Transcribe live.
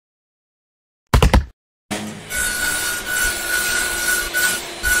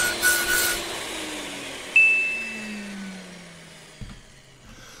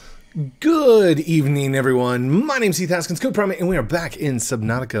Good evening, everyone. My name's Heath, Haskins, Code Prime, and we are back in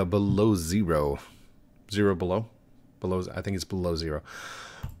Subnautica below zero. Zero below? Below, I think it's below zero.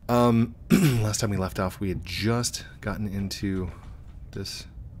 Last time we left off, we had just gotten into this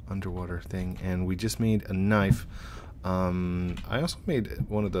underwater thing, and we just made a knife. I also made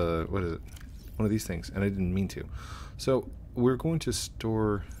one of the, what is it? One of these things, and I didn't mean to. So, we're going to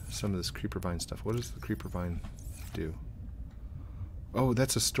store some of this creeper vine stuff. What does the creeper vine do? Oh,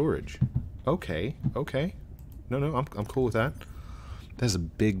 that's a storage. Okay, okay. No, I'm cool with that. That is a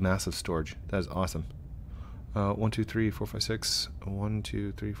big, massive storage. That is awesome. 1, 2, 3, 4, 5, 6. 1,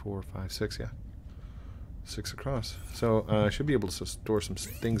 2, 3, 4, 5, 6, yeah. 6 across. So, I should be able to store some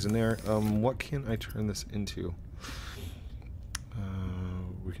things in there. What can I turn this into?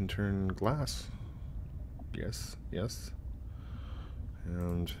 We can turn glass. Yes, yes.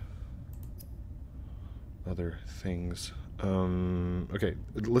 And other things. Okay,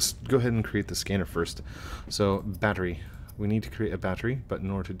 let's go ahead and create the scanner first. So, battery. We need to create a battery, but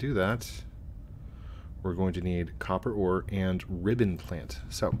in order to do that, we're going to need copper ore and ribbon plant.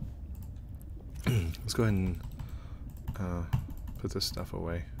 So, let's go ahead and put this stuff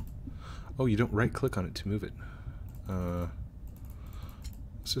away. Oh, you don't right-click on it to move it. Let's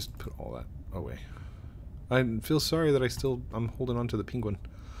just put all that away. I feel sorry that I'm holding on to the penguin.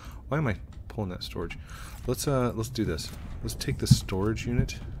 Why am I pulling that storage? Let's do this. Let's take the storage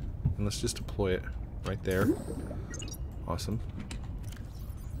unit and let's just deploy it right there. Awesome.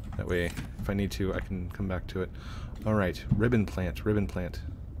 That way, if I need to, I can come back to it. All right, ribbon plant, ribbon plant.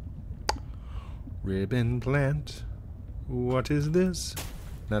 Ribbon plant. What is this?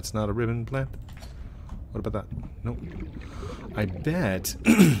 That's not a ribbon plant. What about that? Nope. I bet,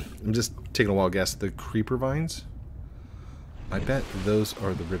 I'm just taking a wild guess, the creeper vines, I bet those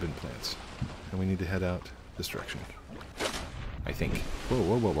are the ribbon plants. And we need to head out this direction. I think. Whoa,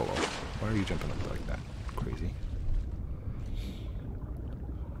 whoa, whoa, whoa, whoa. Why are you jumping up like that? Crazy.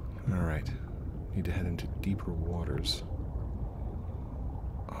 Alright. Need to head into deeper waters.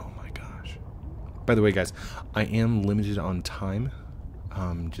 Oh my gosh. By the way, guys, I am limited on time.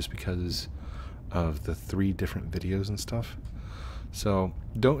 Just because of the 3 different videos and stuff. So,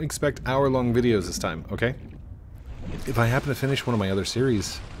 don't expect hour-long videos this time, okay? If I happen to finish one of my other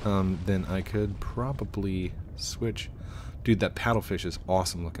series, then I could probably switch. Dude, that paddlefish is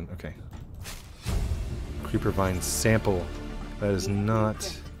awesome looking. Okay. Creeper vine sample. That is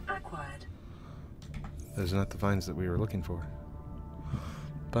not the vines that we were looking for.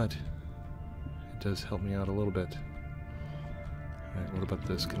 But it does help me out a little bit. Alright, what about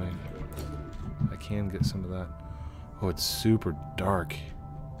this? I can get some of that. Oh, it's super dark.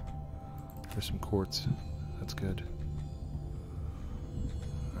 There's some quartz. That's good.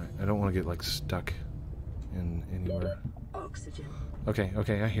 Alright, I don't want to get like stuck in anywhere. Oxygen. Okay,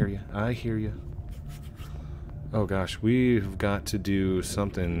 okay, I hear you. I hear you. Oh gosh, we've got to do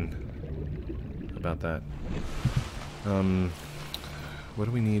something about that. What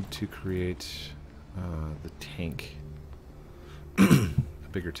do we need to create the tank? A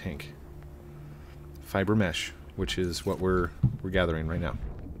bigger tank. Fiber mesh, which is what we're gathering right now.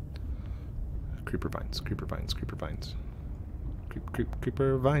 Creeper vines, creeper vines, creeper vines.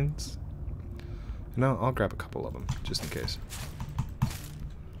 Creeper vines. And I'll grab a couple of them, just in case.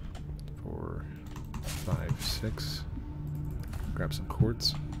 4, 5, 6. Grab some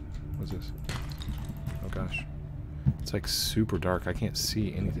quartz. What's this? Oh gosh. It's like super dark. I can't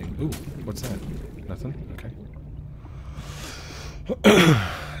see anything. Ooh, what's that? Nothing? Okay.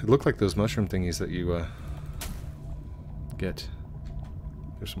 It looked like those mushroom thingies that you get.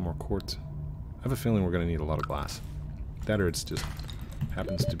 There's some more quartz. I have a feeling we're going to need a lot of glass. That or it's just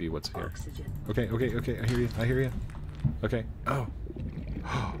happens to be what's here. Okay, okay, okay, I hear you, I hear you. Okay, oh.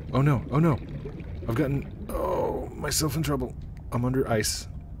 Oh no, oh no. I've gotten, myself in trouble. I'm under ice.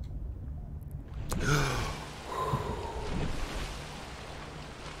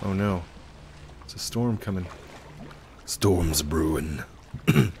 Oh no. It's a storm coming. Storm's brewing.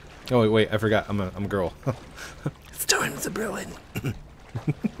 Oh wait, I forgot. I'm a girl. Storm's a brewing.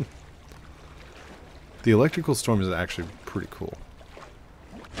 The electrical storm is actually pretty cool.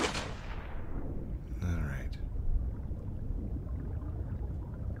 Alright.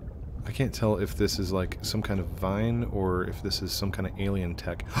 I can't tell if this is like some kind of vine or if this is some kind of alien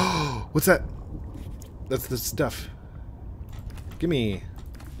tech. What's that? That's the stuff. Gimme!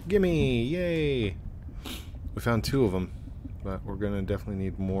 Gimme! Yay! We found 2 of them, but we're gonna definitely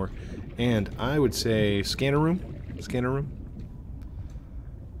need more. And I would say scanner room. Scanner room.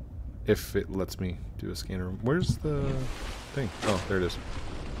 If it lets me do a scanner room. Where's the thing? Oh, there it is.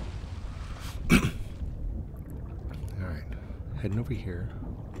 Alright. Heading over here.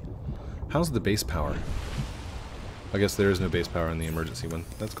 How's the base power? I guess there is no base power on the emergency one.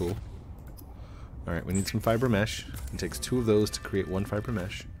 That's cool. Alright, we need some fiber mesh. It takes 2 of those to create 1 fiber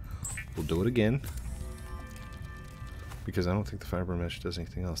mesh. We'll do it again. Because I don't think the fiber mesh does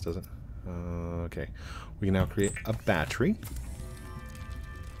anything else, does it? Okay. We can now create a battery.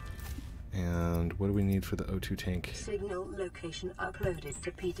 And what do we need for the O2 tank? Signal location uploaded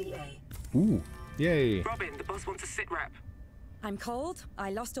to PDA. Ooh, yay! Robin, the boss wants a sit rep. I'm cold, I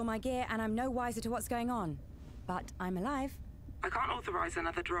lost all my gear, and I'm no wiser to what's going on. But I'm alive. I can't authorize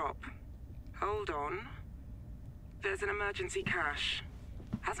another drop. Hold on. There's an emergency cache.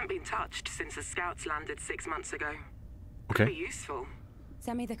 Hasn't been touched since the scouts landed 6 months ago. Okay. Could be useful.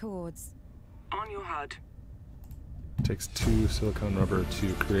 Send me the coords. On your HUD. Takes 2 silicone rubber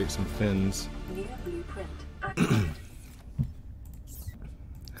to create some fins. New blueprint activated.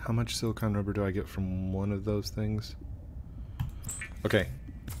 How much silicone rubber do I get from one of those things? Okay.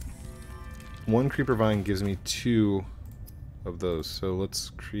 1 creeper vine gives me 2 of those. So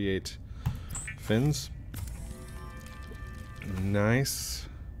let's create fins. Nice.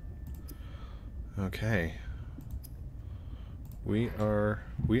 Okay. We are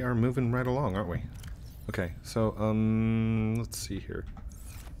moving right along, aren't we? Okay, so let's see here.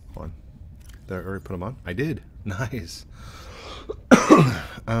 Hold on. Did I already put them on? I did. Nice.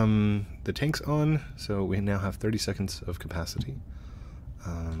 The tank's on, so we now have 30 seconds of capacity.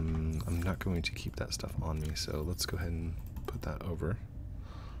 I'm not going to keep that stuff on me, so let's go ahead and put that over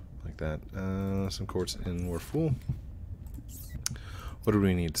like that. Some quartz and we're full. What do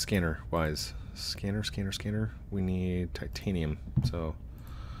we need scanner wise? Scanner. We need titanium, so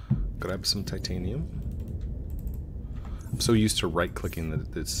grab some titanium. I'm so used to right clicking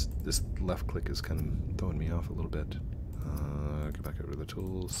that this left click is kind of throwing me off a little bit. Go back over to the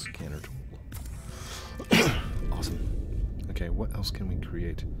tools, scanner tool. Awesome. Okay, what else can we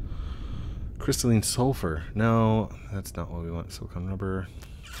create? Crystalline sulfur. No, that's not what we want. Silicone rubber.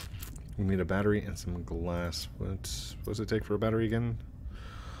 We need a battery and some glass. What does it take for a battery again?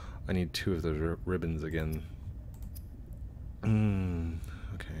 I need 2 of those ribbons again.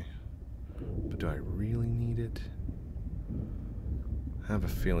 Okay. But do I really need it? I have a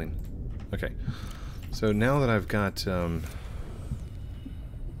feeling. Okay. So now that I've got a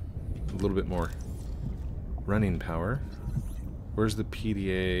little bit more running power, where's the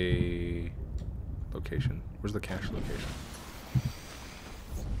PDA location? Where's the cache location?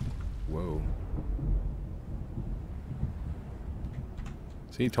 Whoa.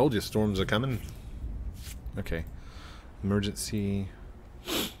 See, told you storms are coming. Okay. Emergency.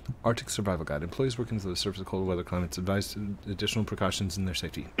 Arctic Survival Guide. Employees working to the surface of cold weather climates advise additional precautions in their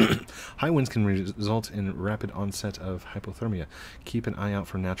safety. High winds can result in rapid onset of hypothermia. Keep an eye out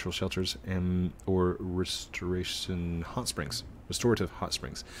for natural shelters or restorative hot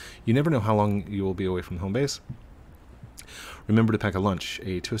springs. You never know how long you will be away from home base. Remember to pack a lunch.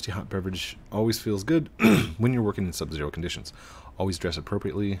 A toasty hot beverage always feels good when you're working in sub-zero conditions. Always dress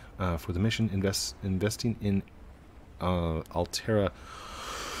appropriately for the mission. Investing in Altera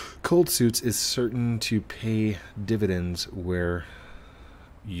cold suits is certain to pay dividends where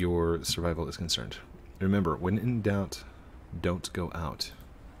your survival is concerned. Remember, when in doubt, don't go out.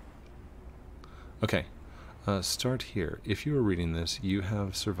 Okay, start here. If you are reading this, you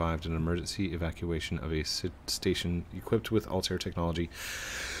have survived an emergency evacuation of a station equipped with Altair technology,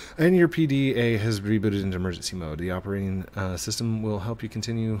 and your PDA has rebooted into emergency mode. The operating system will help you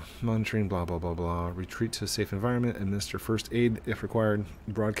continue monitoring blah blah blah blah. Retreat to a safe environment, administer first aid if required,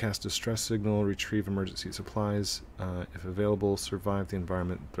 broadcast distress signal, retrieve emergency supplies if available, survive the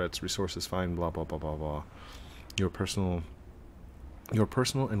environment threats, resources find blah blah blah blah blah. Your personal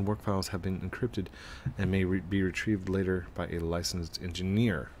and work files have been encrypted and may be retrieved later by a licensed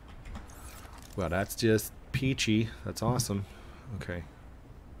engineer. Well, that's just peachy. That's awesome. Okay.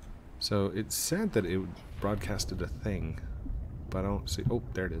 So it said that it broadcasted a thing, but I don't see. Oh,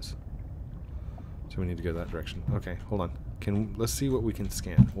 there it is. So we need to go that direction. Okay, hold on. Let's see what we can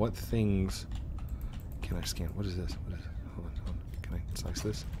scan. What things can I scan? What is this? What is it? Hold on. Can I slice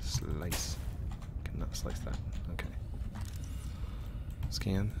this? Slice. Cannot slice that. Okay.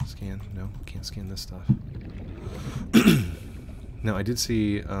 Scan. No, can't scan this stuff. Now, I did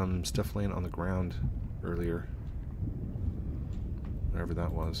see stuff laying on the ground earlier. Whatever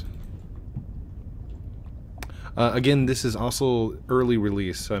that was. Again, this is also early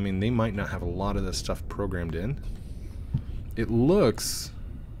release, so I mean, they might not have a lot of this stuff programmed in. It looks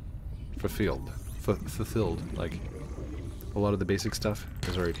fulfilled. Like, a lot of the basic stuff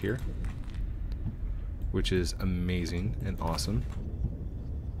is right here, which is amazing and awesome.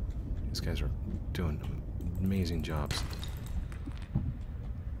 These guys are doing amazing jobs.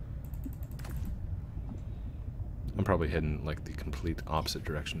 I'm probably heading like the complete opposite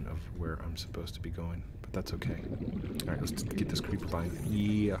direction of where I'm supposed to be going, but that's okay. Alright, let's get this creeper by.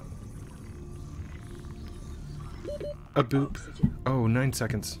 Yeah. A boop. Oh, 9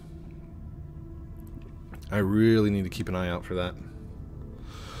 seconds. I really need to keep an eye out for that.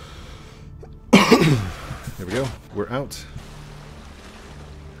 There we go. We're out.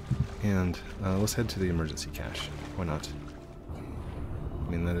 And let's head to the emergency cache. Why not? I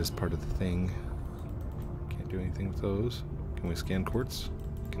mean, that is part of the thing. Can't do anything with those. Can we scan quartz?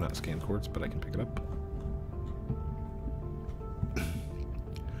 Cannot scan quartz, but I can pick it up.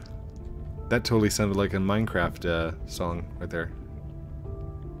 That totally sounded like a Minecraft song right there.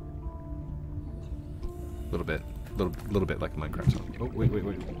 A little bit. Little bit like a Minecraft song. Oh, wait.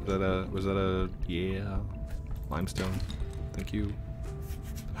 Was that a... Yeah. Limestone. Thank you.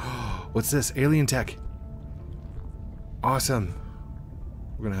 What's this? Alien tech. Awesome.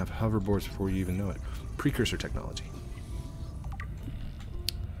 We're going to have hoverboards before you even know it. Precursor technology.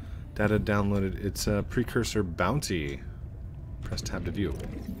 Data downloaded. It's a precursor bounty. Press tab to view.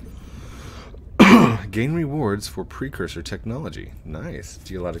 Gain rewards for precursor technology. Nice.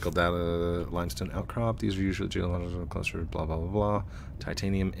 Geological data, limestone outcrop. These are usually geological clusters, blah, blah, blah, blah.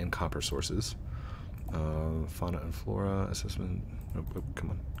 Titanium and copper sources. Fauna and flora assessment. Oh,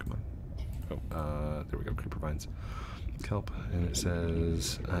 come on. Oh, there we go. Creeper vines. Kelp. And it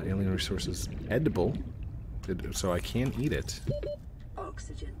says alien resources edible. So I can eat it.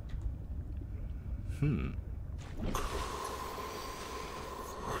 Oxygen.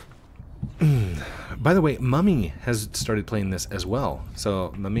 By the way, Mummy has started playing this as well.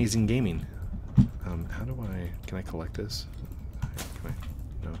 So, amazing gaming. How do I... Can I collect this? Can I...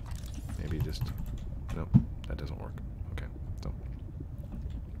 No. Maybe just... No, that doesn't work. Okay, so...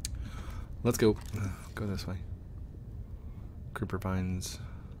 Let's go. Go this way. Creeper vines.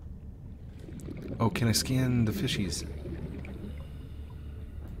 Oh, can I scan the fishies?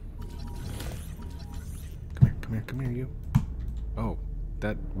 Come here, you. Oh,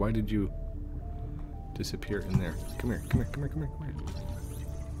 that... Why did you... disappear in there? Come here.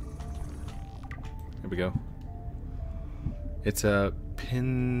 There we go. It's a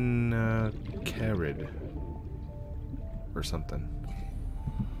pincarid or something.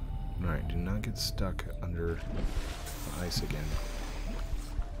 Alright, do not get stuck under the ice again.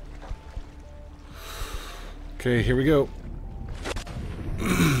 Okay, here we go.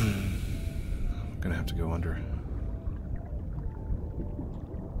 I'm gonna have to go under.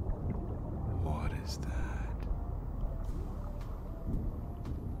 What is that?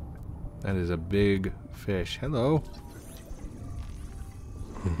 That is a big fish. Hello.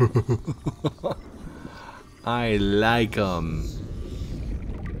 I like 'em.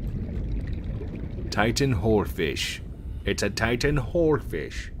 Titan whorefish. It's a Titan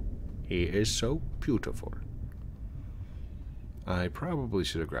whorefish. He is so beautiful. I probably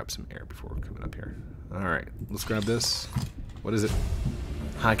should have grabbed some air before coming up here. Alright, let's grab this. What is it?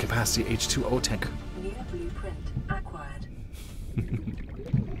 High capacity H2O tank. New blueprint acquired.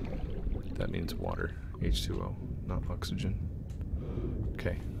 That means water. H2O, not oxygen.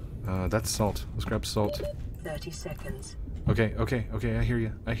 Okay. That's salt. Let's grab salt. 30 seconds. Okay. I hear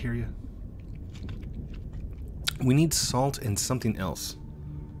you. We need salt and something else,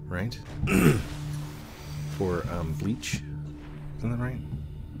 right? For bleach. Isn't that right?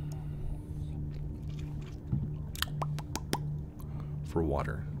 For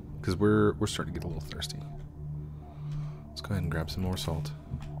water, because we're starting to get a little thirsty. Let's go ahead and grab some more salt.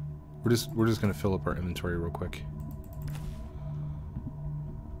 We're just gonna fill up our inventory real quick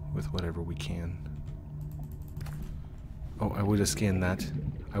with whatever we can. Oh, I would have scanned that.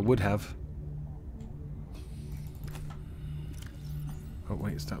 I would have. Oh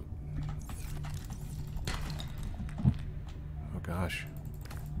wait, stop. Oh gosh.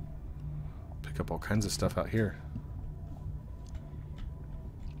 Pick up all kinds of stuff out here.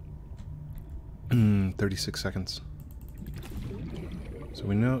 36 seconds. So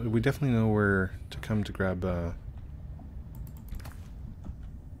we definitely know where to come to grab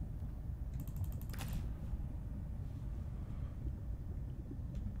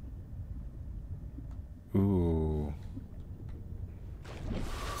ooh.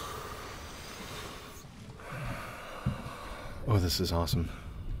 Oh, this is awesome.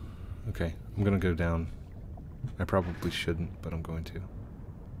 Okay, I'm gonna go down. I probably shouldn't, but I'm going to.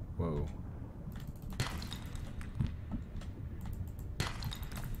 Whoa.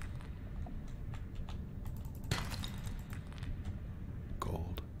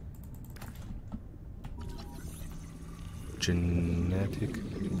 Gold. Genetic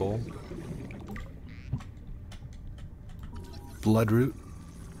bowl. Bloodroot.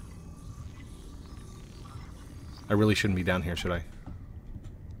 I really shouldn't be down here, should I?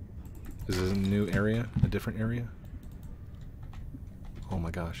 Is this a new area? A different area? Oh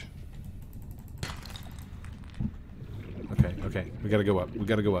my gosh. Okay, okay. We gotta go up. We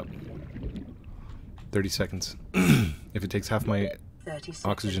gotta go up. 30 seconds. If it takes half my 30 seconds.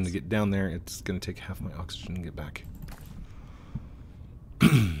 oxygen to get down there, it's gonna take half my oxygen to get back.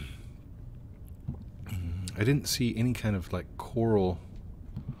 I didn't see any kind of like coral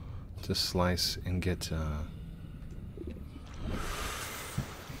to slice and get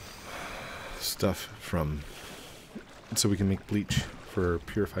stuff from, so we can make bleach for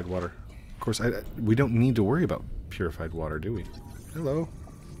purified water. Of course, we don't need to worry about purified water, do we? Hello.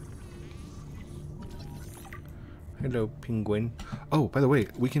 Hello, penguin. Oh, by the way,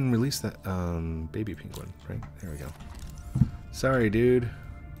 we can release that baby penguin, right? There we go. Sorry, dude.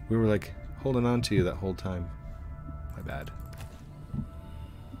 We were like holding on to you that whole time. My bad.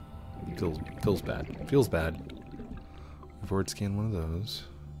 Feels bad. Feels bad. We've already scanned one of those.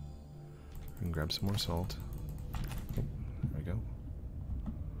 We can grab some more salt. Oh, there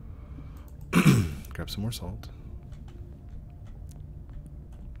we go. Grab some more salt.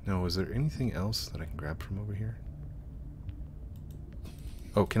 No, is there anything else that I can grab from over here?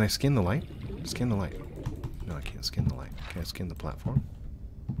 Oh, can I scan the light? Scan the light. No, I can't scan the light. Can I scan the platform?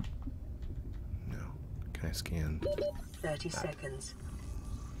 No. Can I scan? 30 seconds.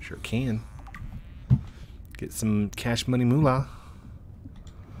 Sure can. Get some cash money moolah.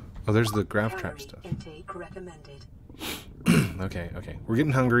 Oh, there's the grav trap Calorie stuff. intake recommended. Okay, okay. We're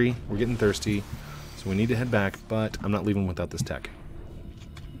getting hungry. We're getting thirsty. So we need to head back, but I'm not leaving without this tech.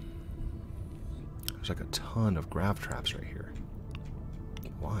 There's like a ton of grav traps right here.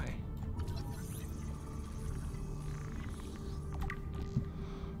 Why?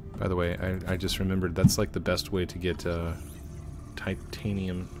 By the way, I just remembered that's like the best way to get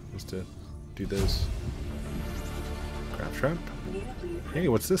titanium is to do this. Grav trap. Hey,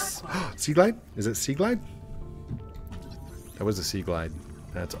 what's this? Sea glide? Is it sea glide? That was a sea glide.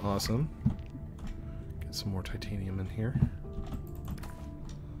 That's awesome. Get some more titanium in here.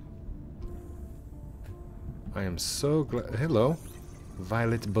 I am so glad. Hello.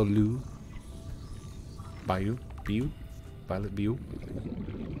 Violet Blue. Bayou. Biu. Violet Biu.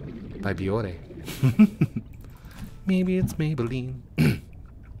 By Biore. Maybe it's Maybelline.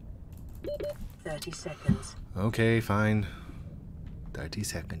 30 seconds. Okay, fine. 30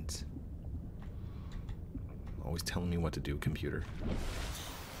 seconds. Always telling me what to do, computer.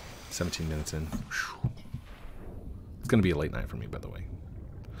 17 minutes in. It's gonna be a late night for me, by the way.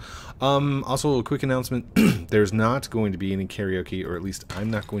 Also, a quick announcement. There's not going to be any karaoke, or at least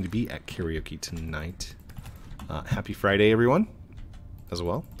I'm not going to be at karaoke tonight. Happy Friday, everyone, as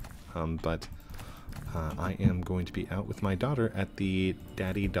well. But I am going to be out with my daughter at the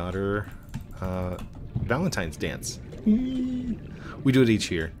daddy-daughter Valentine's dance. We do it each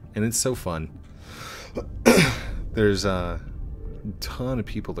year, and it's so fun. There's a ton of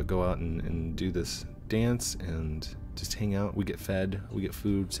people that go out and do this dance and just hang out. We get fed, we get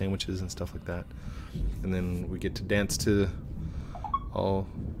food, sandwiches and stuff like that, and then we get to dance to all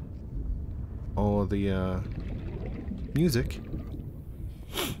of the music,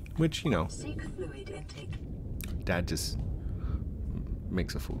 which, you know, Seek fluid intake. Dad just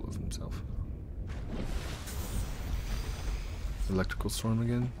makes a fool of himself. Electrical storm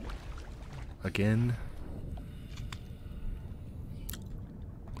again? Again?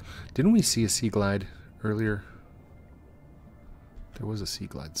 Didn't we see a sea glide earlier? There was a sea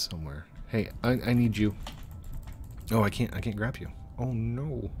glide somewhere. Hey, I need you. Oh, I can't grab you. Oh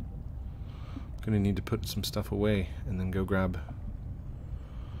no. Gonna need to put some stuff away and then go grab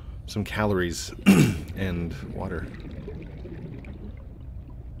some calories and water.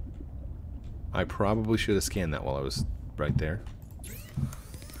 I probably should have scanned that while I was right there.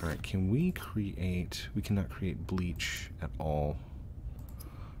 Alright, can we create... We cannot create bleach at all.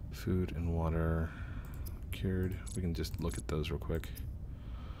 Food and water. Cured. We can just look at those real quick.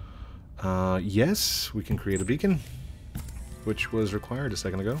 Yes, we can create a beacon, which was required a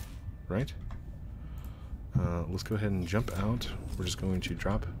second ago, right? Let's go ahead and jump out. We're just going to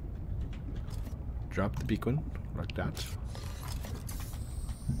drop the beacon like that.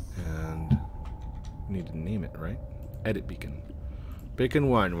 And we need to name it, right? Edit beacon. Beacon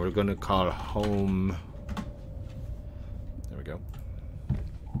 1, we're going to call home. There we go.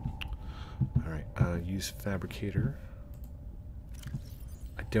 Alright, use fabricator.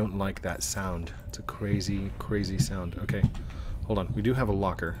 I don't like that sound. It's a crazy, crazy sound. Okay, hold on. We do have a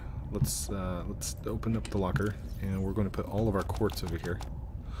locker. Let's open up the locker, and we're going to put all of our quartz over here.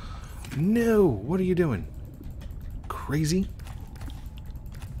 No! What are you doing? Crazy?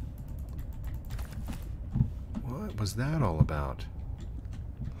 was that all about?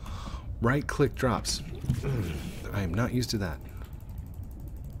 Right click drops. I am not used to that.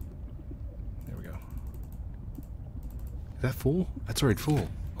 There we go. Is that full? That's already full.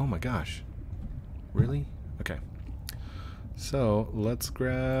 Oh my gosh. Really? Okay. So let's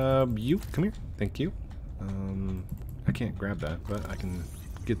grab you. Come here. Thank you. I can't grab that, but I can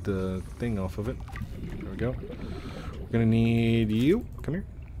get the thing off of it. There we go. We're gonna need you. Come here.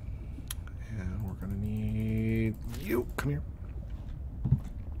 And we're gonna need you. Come here.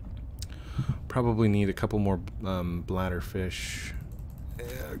 Probably need a couple more bladder fish.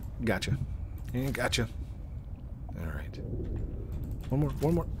 Gotcha. Gotcha. Alright.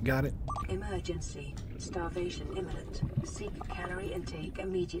 One more. Got it. Emergency. Starvation imminent. Seek calorie intake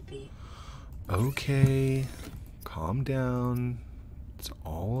immediately. Okay. Calm down. It's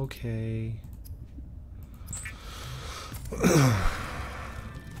all okay.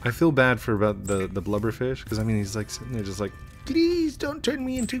 I feel bad for about the blubberfish, because I mean he's like sitting there just like, please don't turn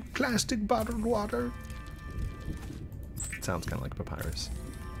me into plastic bottled water. It sounds kind of like papyrus.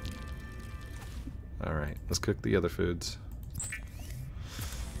 Alright, let's cook the other foods.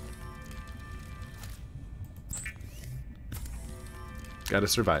 Gotta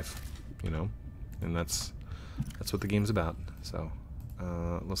survive, you know? And that's what the game's about. So,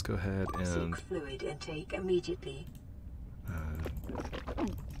 let's go ahead and... Seek fluid intake immediately.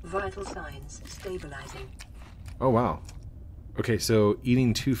 Vital signs stabilizing. Oh, wow. Okay, so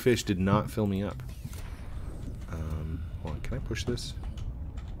eating 2 fish did not fill me up. Hold on, can I push this?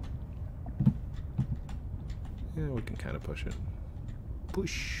 Yeah, we can kind of push it.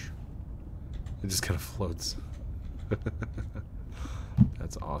 Push. It just kind of floats.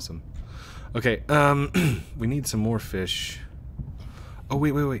 That's awesome. Okay, we need some more fish. Oh,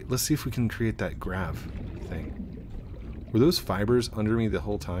 wait. Let's see if we can create that grav thing. Were those fibers under me the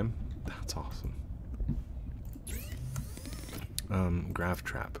whole time? That's awesome. Grav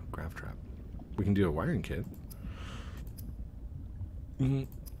trap. We can do a wiring kit.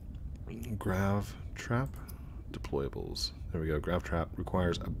 Grav trap. Deployables. There we go. Grav trap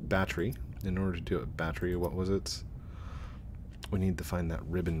requires a battery. In order to do a battery, what was it? We need to find that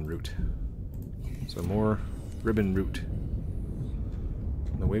ribbon root. So more ribbon root.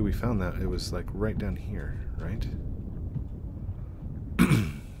 And the way we found that, it was like right down here, right?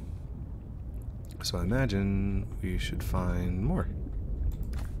 So I imagine we should find more.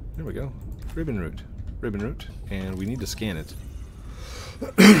 There we go. Ribbon root. And we need to scan it.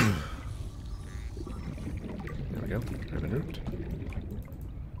 There we go. Ribbon root.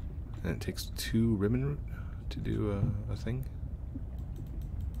 And it takes 2 ribbon root to do a thing.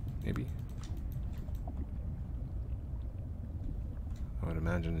 Maybe. I would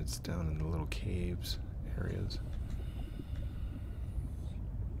imagine it's down in the little caves areas.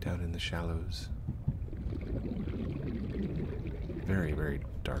 Down in the shallows. Very, very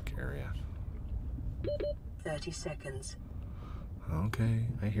dark area. 30 seconds. Okay,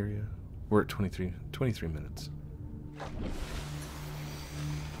 I hear you. We're at 23 minutes.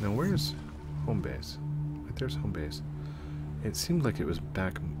 Now where's home base? Right there's home base. It seemed like it was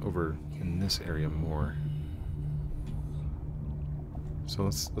back over in this area more. So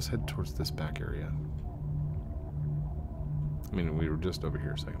let's head towards this back area. I mean, we were just over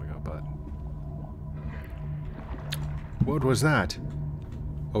here a second ago, but... What was that?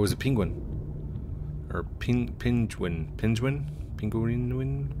 Oh, it was a penguin. Or penguin. Penguin?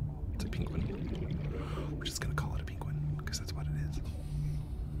 It's a penguin. We're just gonna call it a penguin, because that's what it is.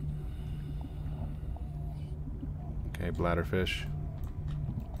 Okay, bladderfish.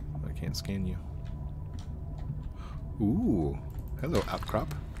 I can't scan you. Ooh. Hello,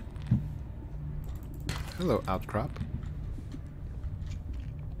 outcrop. Hello, outcrop.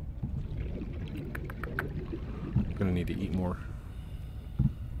 Gonna need to eat more.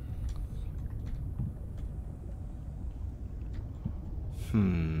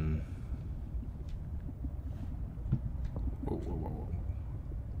 Whoa.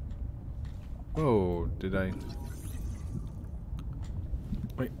 Oh, did I?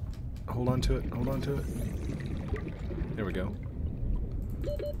 Wait. Hold on to it. There we go.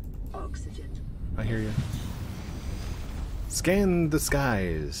 Oxygen. I hear you. Scan the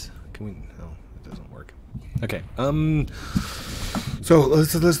skies. Can we? No, it doesn't work. Okay. So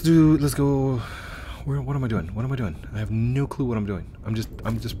let's go. What am I doing? I have no clue what I'm doing. I'm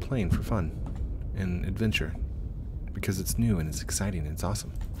just playing for fun and adventure because it's new and it's exciting and it's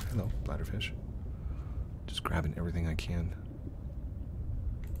awesome. Hello, bladderfish. Just grabbing everything I can.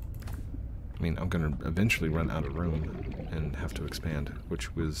 I mean, I'm gonna eventually run out of room and have to expand,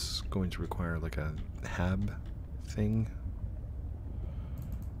 which was going to require like a hab thing.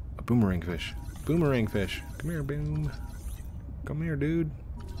 A boomerang fish. Boomerang fish. Come here, Boom. Come here, dude.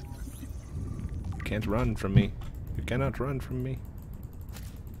 You can't run from me. You cannot run from me.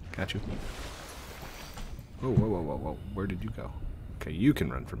 Got you. Whoa, whoa, whoa, whoa, whoa. Where did you go? Okay, you can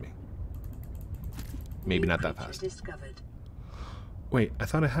run from me. Maybe not that fast. Discovered. Wait, I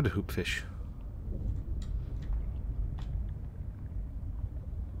thought I had a hoop fish.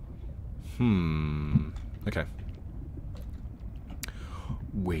 Okay.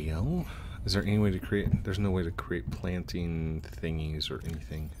 Well, is there any way to create... There's no way to create planting thingies or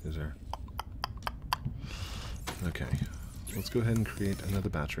anything, is there? Okay. Let's go ahead and create another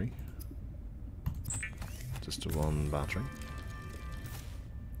battery. Just one battery.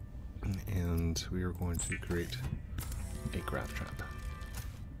 And we are going to create a graph trap.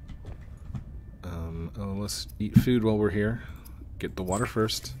 Oh, let's eat food while we're here. Get the water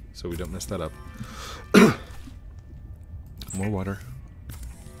first, so we don't mess that up. More water.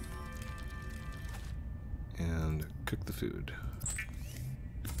 And cook the food.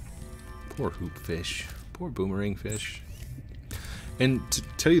 Poor hoop fish. Poor boomerang fish. And to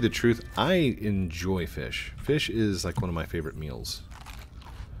tell you the truth, I enjoy fish. Fish is like one of my favorite meals.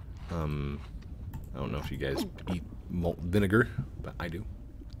 I don't know if you guys eat malt vinegar, but I do.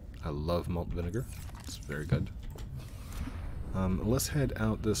 I love malt vinegar. It's very good. Let's head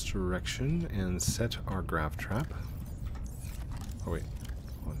out this direction and set our graph trap. Oh wait,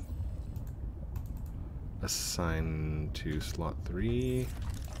 hold on. Assign to slot 3.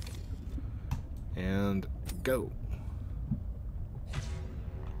 And go.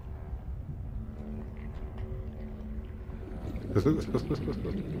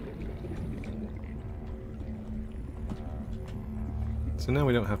 So now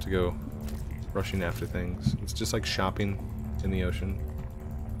we don't have to go rushing after things. It's just like shopping in the ocean.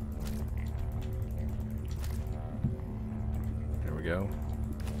 There we go.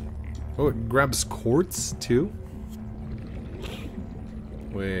 Oh, it grabs quartz too?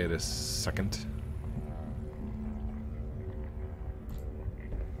 Wait a second.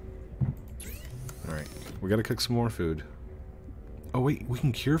 Alright, we gotta cook some more food. Oh wait, we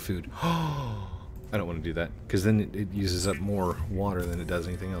can cure food. I don't want to do that, because then it uses up more water than it does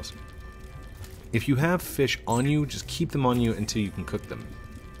anything else. If you have fish on you, just keep them on you until you can cook them.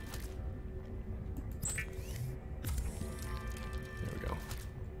 There we go.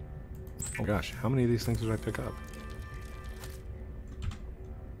 Oh gosh, how many of these things did I pick up?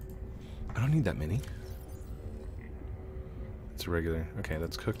 I don't need that many. It's a regular. Okay,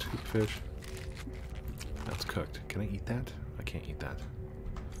 that's cooked fish. That's cooked. Can I eat that? I can't eat that.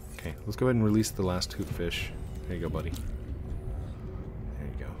 Okay, let's go ahead and release the last hoop fish. There you go, buddy. There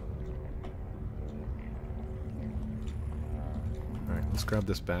you go. Alright, let's grab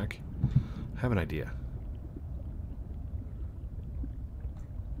this back. I have an idea.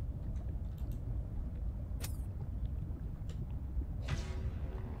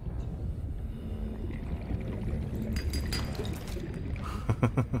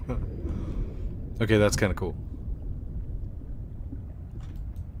 Okay, that's kind of cool.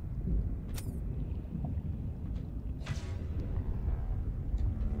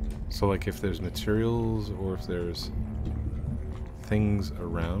 So like if there's materials or if there's things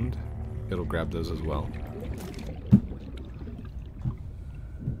around, it'll grab those as well.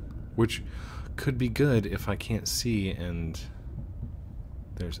 Which could be good if I can't see and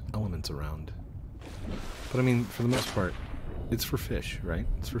there's elements around. But I mean, for the most part, it's for fish, right?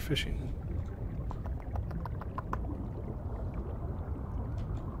 It's for fishing.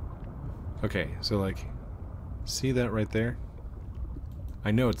 Okay, so like, see that right there? I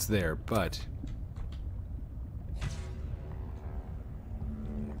know it's there, but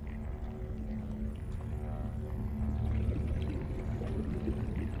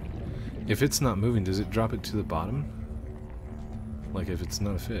if it's not moving, does it drop it to the bottom? Like if it's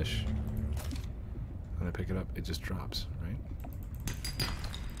not a fish, when I pick it up, it just drops, right?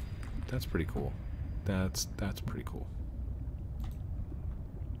 That's pretty cool. That's pretty cool.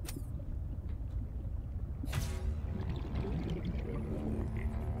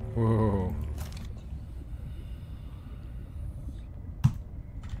 Whoa.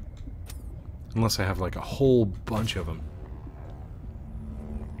 Unless I have like a whole bunch of them.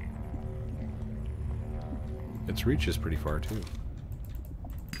 Its reach is pretty far too.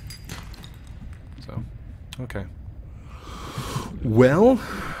 So, okay. Well,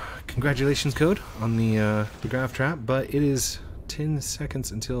 congratulations, Code, on the graph trap, but it is 10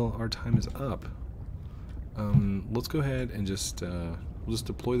 seconds until our time is up. Let's go ahead and just we'll just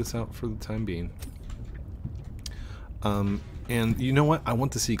deploy this out for the time being. And you know what? I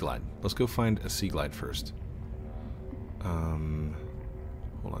want the sea glide. Let's go find a sea glide first.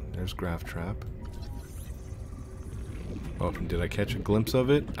 Hold on, there's Graph Trap. Oh, did I catch a glimpse of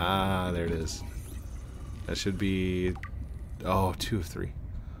it? Ah, there it is. That should be... Oh, 2 of 3.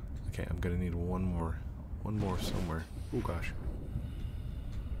 Okay, I'm gonna need one more. One more somewhere. Oh gosh.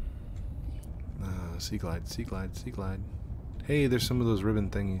 Sea glide, sea glide, sea glide. Hey, there's some of those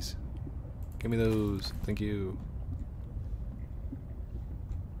ribbon thingies. Give me those. Thank you.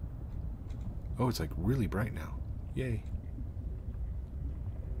 Oh, it's like really bright now. Yay.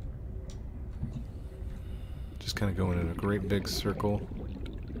 Just kind of going in a great big circle.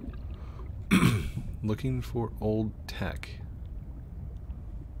 Looking for old tech.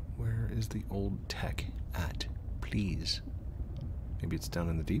 Where is the old tech at? Please. Maybe it's down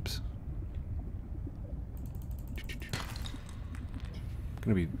in the deeps?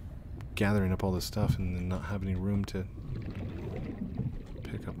 I'm gonna be gathering up all this stuff and then not have any room to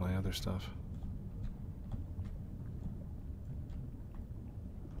pick up my other stuff.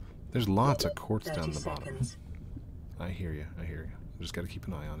 There's lots of quartz down the bottom. I hear you, I hear you. I just gotta keep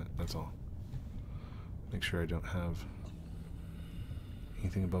an eye on it, that's all. Make sure I don't have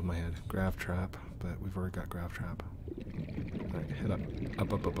anything above my head. Graph Trap, but we've already got Graph Trap. Alright, head up.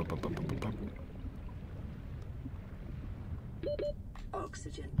 Up, up, up, up, up, up, up, up.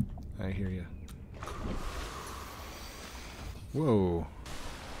 Oxygen. I hear you. Whoa.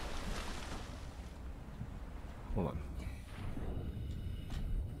 Hold on.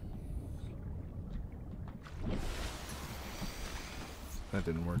 That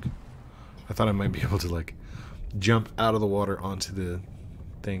didn't work. I thought I might be able to, like, jump out of the water onto the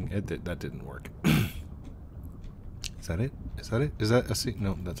thing. That didn't work. Is that it? Is that it? Is that a sea?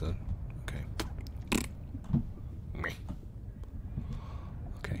 No, that's a... Okay.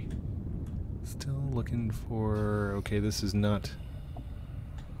 Okay. Still looking for... Okay, this is not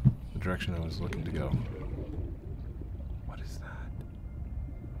the direction I was looking to go. What is that?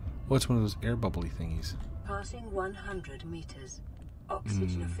 Oh, it's one of those air bubbly thingies. Passing 100 meters.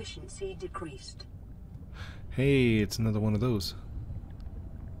 Oxygen efficiency decreased. Hey, it's another one of those.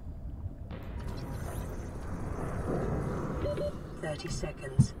 30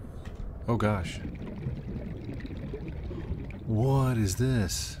 seconds. Oh gosh. What is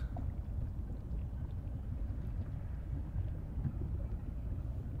this?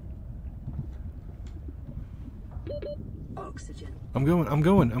 Oxygen. I'm going.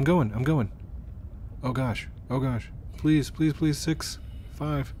 Oh gosh. Oh gosh. Please, please, please. 6,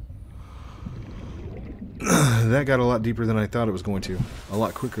 5. That got a lot deeper than I thought it was going to. A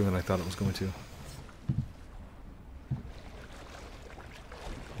lot quicker than I thought it was going to.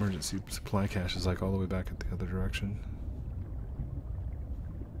 Emergency supply cache is like all the way back at the other direction.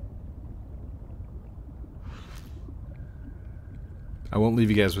 I won't leave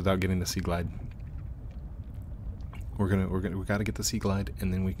you guys without getting the sea glide. We gotta get the sea glide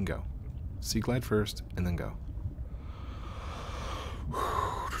and then we can go. Sea glide first and then go.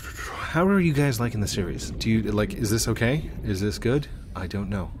 How are you guys liking the series? Do you like? Is this okay? Is this good? I don't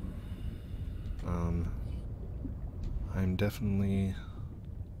know. I'm definitely.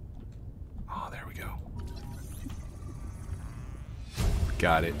 Oh, there we go.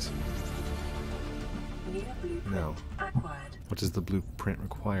 Got it. No. What does the blueprint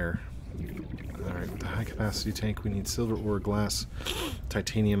require? Alright, with the high capacity tank, we need silver ore, glass,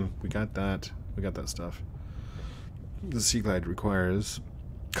 titanium. We got that. We got that stuff. The sea glide requires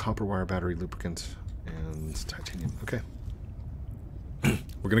copper wire, battery, lubricant, and titanium. Okay.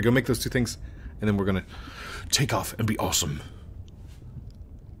 We're gonna go make those 2 things, and then we're gonna take off and be awesome.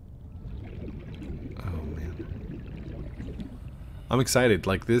 Oh man, I'm excited.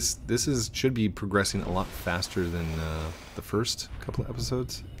 Like this should be progressing a lot faster than the first couple of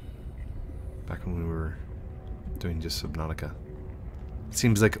episodes. Back when we were doing just Subnautica. It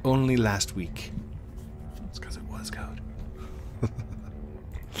seems like only last week. It's because it was code.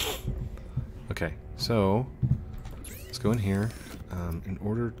 Okay, so let's go in here. In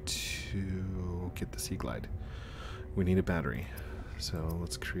order to get the sea glide, we need a battery. So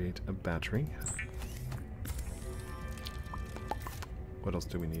let's create a battery. What else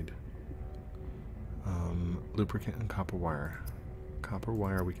do we need? Lubricant and copper wire. Copper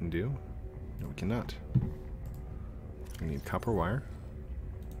wire we can do. No, we cannot. We need copper wire.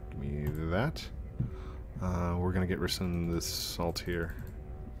 Give me that. We're gonna get rid of this salt here.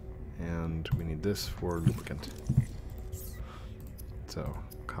 And we need this for lubricant. So,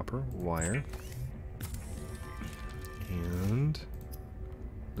 copper wire. And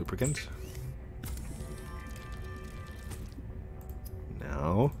lubricant.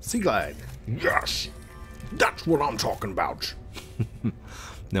 Now, sea glide. Yes! That's what I'm talking about!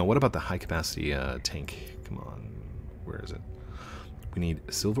 Now, what about the high capacity tank? Come on. Where is it? We need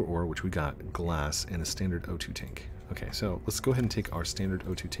silver ore, which we got, glass, and a standard O2 tank. Okay, so let's go ahead and take our standard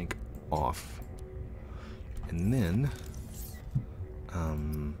O2 tank off. And then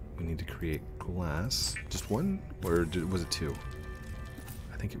we need to create glass. Just one? Or was it two?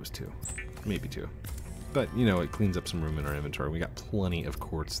 I think it was two. Maybe two. But, you know, it cleans up some room in our inventory. We got plenty of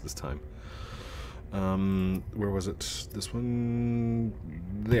quartz this time. Where was it? This one?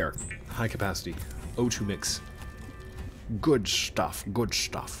 There. High capacity. O2 mix. Good stuff. Good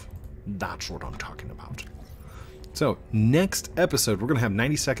stuff. That's what I'm talking about. So, next episode, we're going to have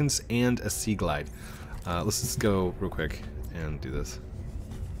 90 seconds and a sea glide. Let's just go real quick and do this.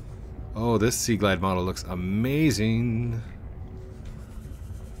 Oh, this sea glide model looks amazing.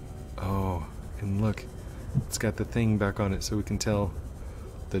 Oh, and look. It's got the thing back on it so we can tell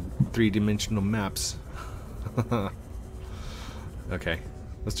the three-dimensional maps. Okay,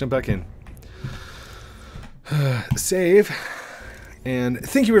 let's jump back in. Save. And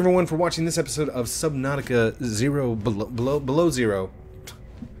thank you everyone for watching this episode of Subnautica Below Zero.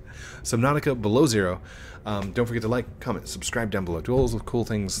 Subnautica Below Zero. Don't forget to like, comment, subscribe down below. Do all those cool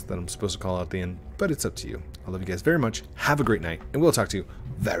things that I'm supposed to call out at the end, but it's up to you. I love you guys very much. Have a great night, and we'll talk to you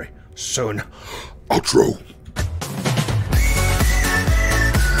very soon. Outro.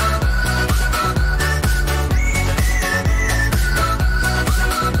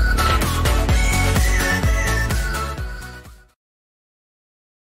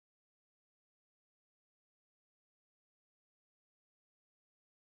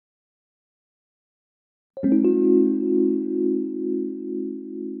 Thank you.